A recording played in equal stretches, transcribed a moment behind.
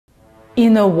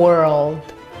In a world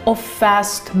of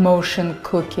fast motion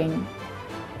cooking,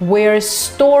 where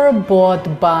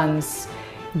store-bought buns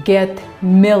get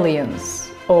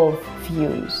millions of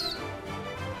views,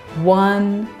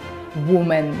 one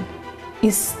woman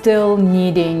is still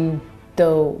kneading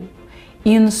dough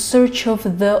in search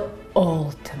of the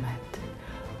ultimate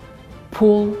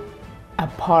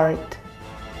pull-apart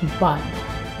bun.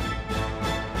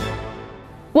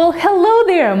 Well, hello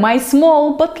there, my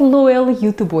small but loyal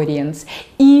YouTube audience.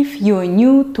 If you're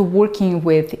new to working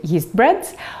with yeast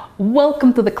breads,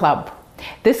 welcome to the club.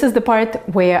 This is the part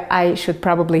where I should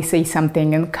probably say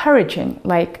something encouraging,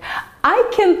 like, I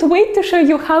can't wait to show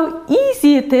you how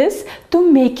easy it is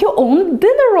to make your own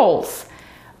dinner rolls.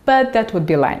 But that would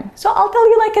be lying. So I'll tell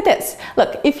you like it is.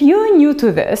 Look, if you're new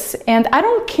to this, and I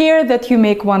don't care that you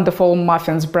make wonderful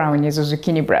muffins, brownies, or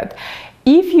zucchini bread,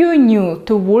 if you're new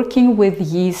to working with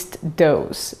yeast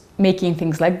doughs, making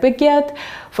things like baguette,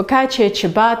 focaccia,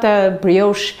 ciabatta,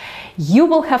 brioche, you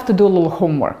will have to do a little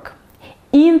homework.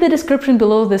 In the description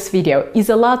below this video is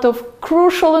a lot of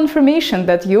crucial information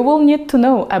that you will need to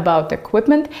know about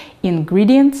equipment,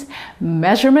 ingredients,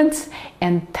 measurements,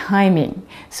 and timing.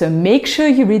 So make sure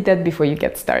you read that before you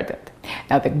get started.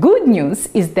 Now, the good news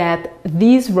is that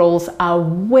these rolls are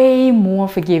way more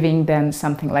forgiving than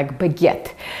something like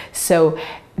baguette. So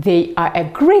they are a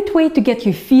great way to get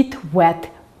your feet wet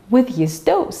with yeast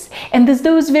doughs. And this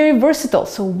dough is very versatile.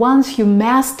 So once you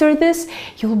master this,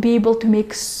 you'll be able to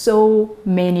make so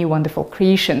many wonderful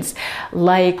creations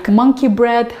like monkey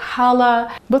bread,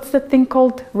 challah, what's that thing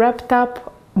called? Wrapped up?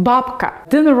 Babka.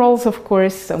 Dinner rolls, of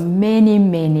course, so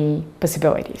many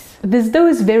possibilities. This dough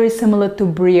is very similar to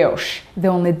brioche. The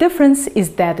only difference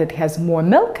is that it has more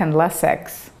milk and less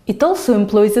eggs. It also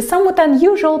employs a somewhat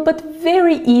unusual but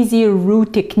very easy roux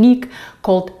technique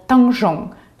called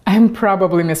Tangzhong. I'm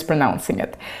probably mispronouncing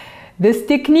it. This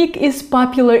technique is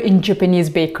popular in Japanese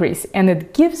bakeries, and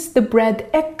it gives the bread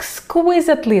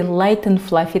exquisitely light and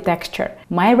fluffy texture.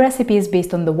 My recipe is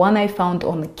based on the one I found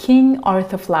on the King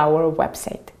Arthur Flour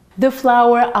website. The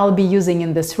flour I'll be using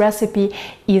in this recipe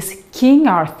is King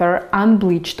Arthur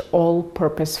Unbleached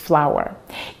all-purpose flour.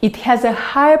 It has a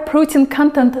higher protein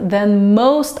content than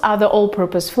most other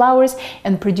all-purpose flours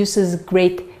and produces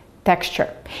great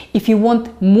texture. If you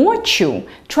want more chew,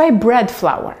 try bread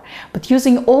flour, but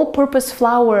using all-purpose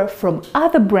flour from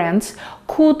other brands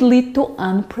could lead to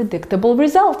unpredictable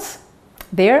results.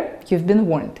 There, you've been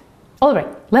warned. Alright,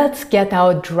 let's get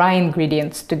our dry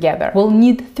ingredients together. We'll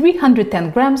need 310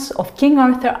 grams of King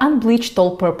Arthur Unbleached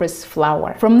all-purpose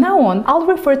flour. From now on, I'll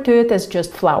refer to it as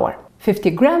just flour.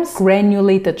 50 grams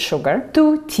granulated sugar,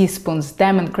 2 teaspoons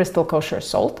Diamond Crystal Kosher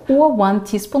salt or 1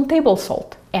 teaspoon table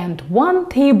salt, and 1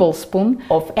 tablespoon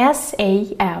of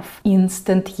SAF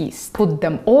instant yeast. Put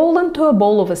them all into a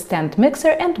bowl of a stand mixer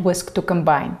and whisk to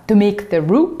combine. To make the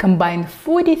roux, combine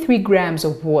 43 grams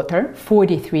of water,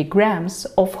 43 grams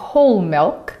of whole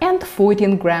milk, and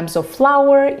 14 grams of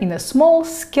flour in a small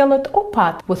skillet or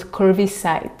pot with curvy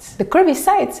sides. The curvy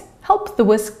sides help the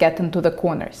whisk get into the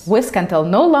corners. Whisk until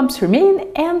no lumps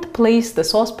remain and place the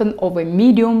saucepan over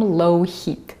medium-low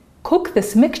heat. Cook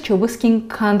this mixture whisking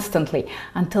constantly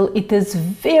until it is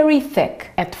very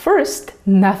thick. At first,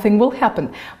 nothing will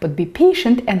happen, but be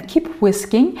patient and keep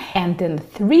whisking, and in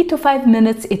 3 to 5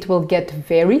 minutes it will get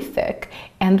very thick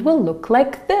and will look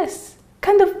like this.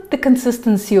 Kind of the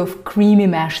consistency of creamy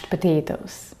mashed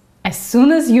potatoes. As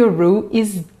soon as your roux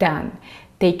is done,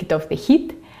 take it off the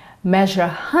heat. Measure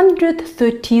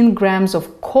 113 grams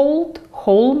of cold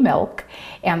whole milk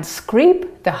and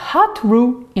scrape the hot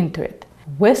roux into it.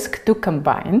 Whisk to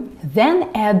combine,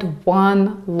 then add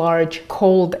 1 large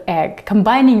cold egg.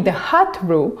 Combining the hot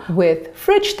roux with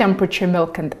fridge temperature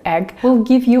milk and egg will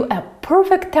give you a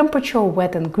perfect temperature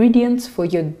wet ingredients for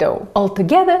your dough.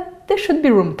 Altogether, this should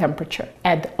be room temperature.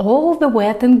 Add all the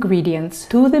wet ingredients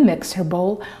to the mixer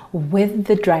bowl with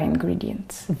the dry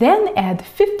ingredients. Then add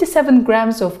 57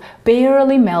 grams of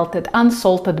barely melted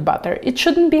unsalted butter. It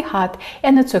shouldn't be hot,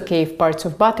 and it's okay if parts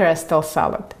of butter are still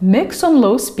solid. Mix on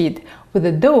low speed with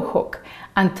a dough hook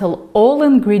until all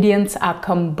ingredients are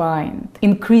combined.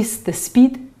 Increase the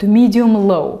speed to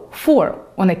medium-low, 4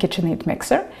 on a KitchenAid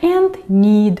mixer, and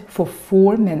knead for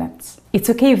 4 minutes. It's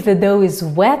okay if the dough is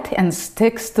wet and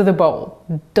sticks to the bowl.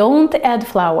 Don't add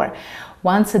flour.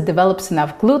 Once it develops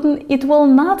enough gluten, it will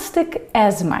not stick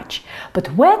as much.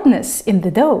 But wetness in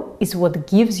the dough is what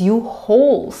gives you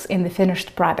holes in the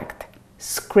finished product.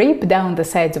 Scrape down the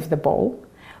sides of the bowl,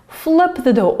 flip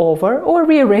the dough over or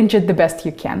rearrange it the best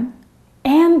you can,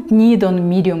 and knead on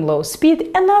medium-low speed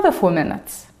another 4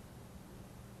 minutes.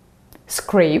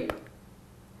 Scrape,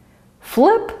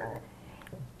 flip,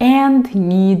 and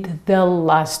knead the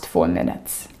last 4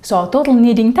 minutes. So our total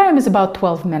kneading time is about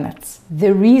 12 minutes.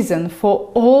 The reason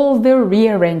for all the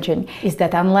rearranging is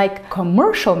that unlike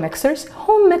commercial mixers,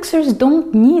 home mixers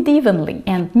don't knead evenly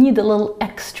and need a little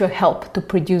extra help to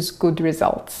produce good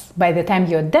results. By the time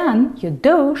you're done, your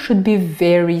dough should be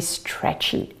very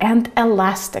stretchy and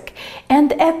elastic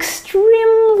and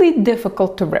extremely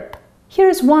difficult to rip.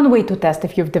 Here's one way to test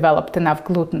if you've developed enough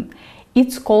gluten.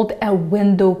 It's called a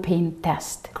window pane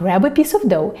test. Grab a piece of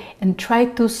dough and try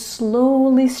to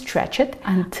slowly stretch it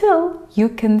until you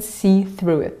can see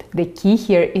through it. The key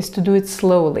here is to do it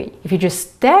slowly. If you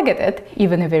just stag at it,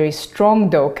 even a very strong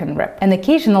dough can rip. An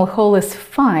occasional hole is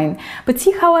fine, but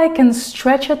see how I can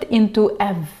stretch it into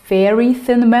a very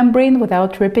thin membrane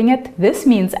without ripping it? This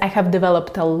means I have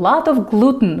developed a lot of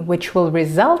gluten, which will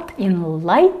result in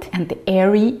light and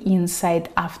airy inside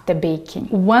after baking.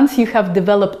 Once you have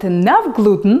developed enough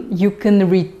gluten, you can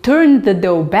return the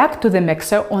dough back to the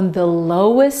mixer on the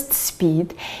lowest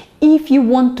speed if you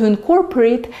want to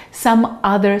incorporate some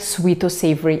other sweet or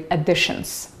savory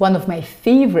additions. One of my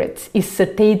favorites is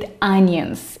sauteed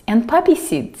onions and poppy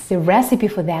seeds. The recipe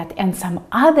for that and some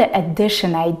other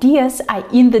addition ideas are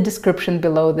in the description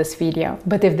below this video.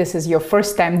 But if this is your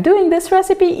first time doing this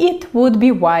recipe, it would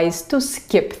be wise to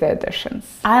skip the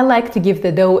additions. I like to give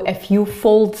the dough a few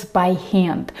folds by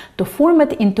hand to form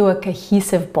it into a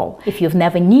cohesive ball. If you've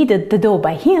never kneaded the dough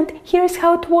by hand, here's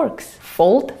how it works.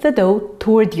 Fold the dough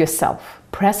toward yourself,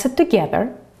 press it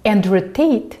together, and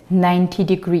rotate 90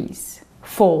 degrees.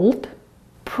 Fold,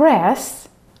 press,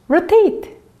 rotate.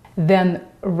 Then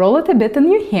roll it a bit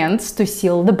in your hands to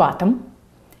seal the bottom.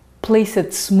 Place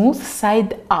it smooth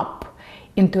side up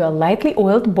into a lightly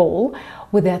oiled bowl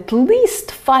with at least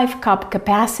 5-cup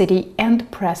capacity and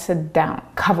press it down.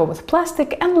 Cover with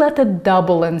plastic and let it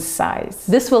double in size.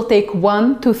 This will take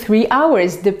 1 to 3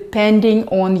 hours depending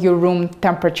on your room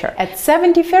temperature. At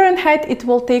 70 Fahrenheit, it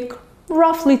will take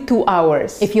roughly 2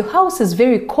 hours. If your house is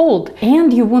very cold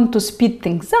and you want to speed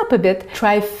things up a bit,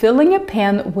 try filling a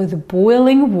pan with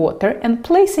boiling water and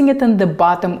placing it in the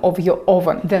bottom of your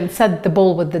oven. Then set the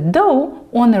bowl with the dough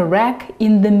on a rack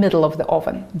in the middle of the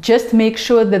oven. Just make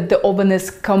sure that the oven is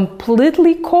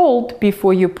completely cold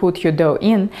before you put your dough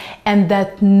in and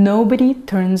that nobody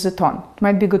turns it on.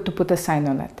 Might be good to put a sign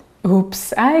on it.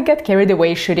 Oops, I got carried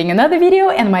away shooting another video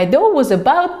and my dough was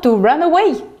about to run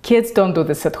away. Kids don't do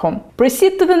this at home.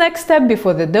 Proceed to the next step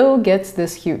before the dough gets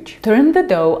this huge. Turn the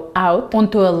dough out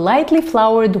onto a lightly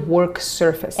floured work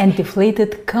surface and deflate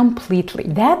it completely.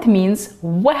 That means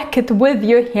whack it with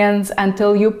your hands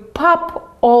until you pop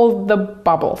all the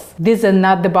bubbles. These are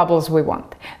not the bubbles we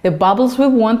want. The bubbles we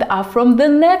want are from the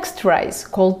next rise,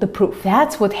 called the proof.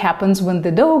 That's what happens when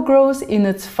the dough grows in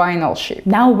its final shape.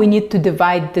 Now we need to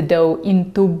divide the dough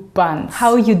into buns.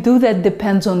 How you do that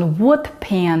depends on what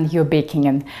pan you're baking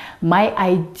in. My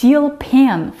ideal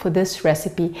pan for this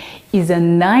recipe is a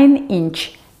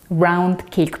 9-inch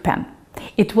round cake pan.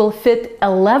 It will fit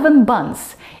 11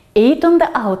 buns, 8 on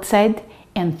the outside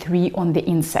and 3 on the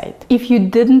inside. If you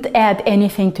didn't add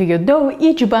anything to your dough,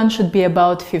 each bun should be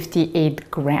about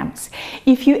 58 grams.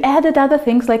 If you added other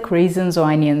things like raisins or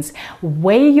onions,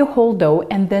 weigh your whole dough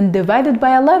and then divide it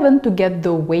by 11 to get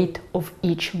the weight of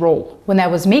each roll. When I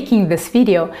was making this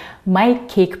video, my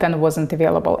cake pan wasn't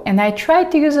available and I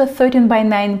tried to use a 13 by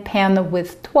 9 pan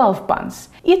with 12 buns.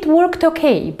 It worked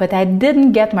okay, but I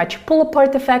didn't get much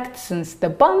pull-apart effect since the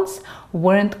buns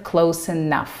weren't close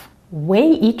enough.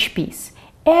 Weigh each piece,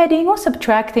 adding or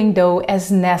subtracting dough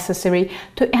as necessary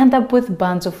to end up with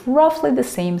buns of roughly the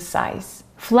same size.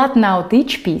 Flatten out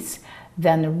each piece,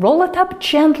 then roll it up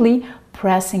gently,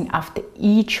 pressing after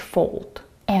each fold,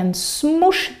 and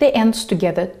smoosh the ends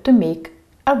together to make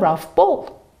a rough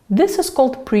ball. This is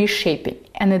called pre-shaping,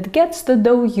 and it gets the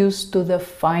dough used to the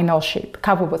final shape.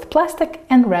 Cover with plastic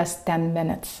and rest 10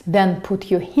 minutes. Then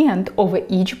put your hand over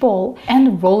each ball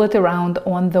and roll it around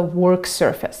on the work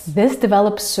surface. This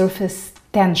develops surface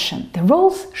tension. The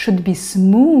rolls should be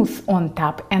smooth on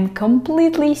top and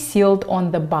completely sealed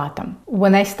on the bottom.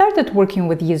 When I started working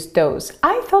with yeast doughs,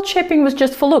 I thought shaping was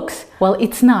just for looks. Well,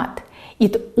 it's not.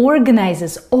 It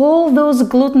organizes all those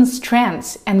gluten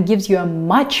strands and gives you a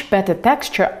much better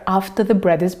texture after the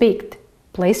bread is baked.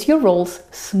 Place your rolls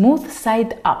smooth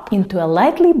side up into a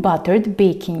lightly buttered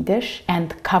baking dish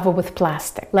and cover with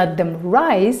plastic. Let them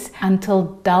rise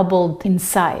until doubled in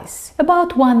size,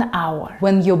 about 1 hour.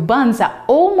 When your buns are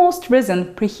almost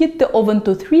risen, preheat the oven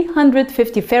to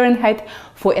 350 Fahrenheit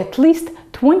for at least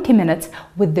 20 minutes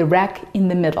with the rack in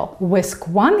the middle. Whisk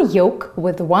 1 yolk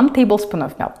with 1 tablespoon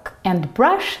of milk and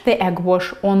brush the egg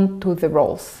wash onto the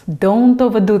rolls. Don't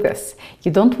overdo this.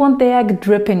 You don't want the egg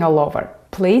dripping all over.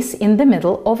 Place in the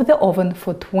middle of the oven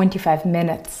for 25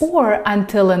 minutes or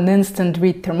until an instant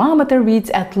read thermometer reads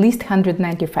at least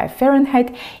 195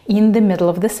 Fahrenheit in the middle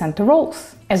of the center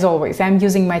rolls. As always, I'm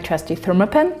using my trusty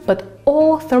Thermopen, but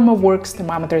all ThermoWorks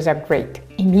thermometers are great.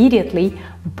 Immediately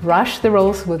brush the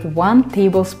rolls with 1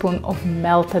 tablespoon of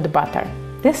melted butter.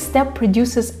 This step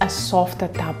produces a softer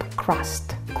top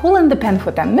crust. Cool in the pan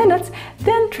for 10 minutes,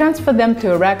 then transfer them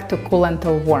to a rack to cool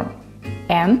until warm.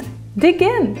 And dig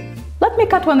in! Let me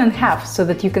cut one in half so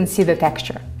that you can see the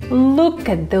texture. Look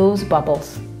at those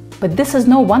bubbles. But this is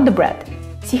no Wonder Bread.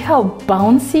 See how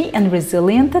bouncy and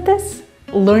resilient it is?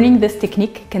 Learning this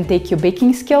technique can take your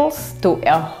baking skills to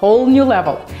a whole new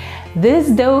level.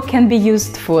 This dough can be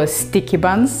used for sticky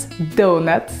buns,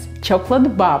 donuts,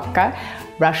 chocolate babka,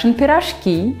 Russian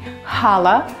pirashki,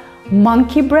 challah,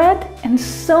 monkey bread, and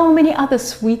so many other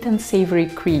sweet and savory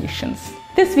creations.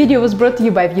 This video was brought to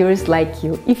you by viewers like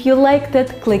you. If you liked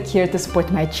it, click here to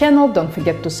support my channel, don't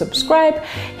forget to subscribe,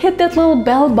 hit that little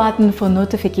bell button for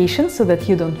notifications so that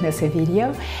you don't miss a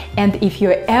video. And if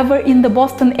you're ever in the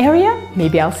Boston area,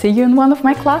 maybe I'll see you in one of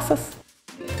my classes.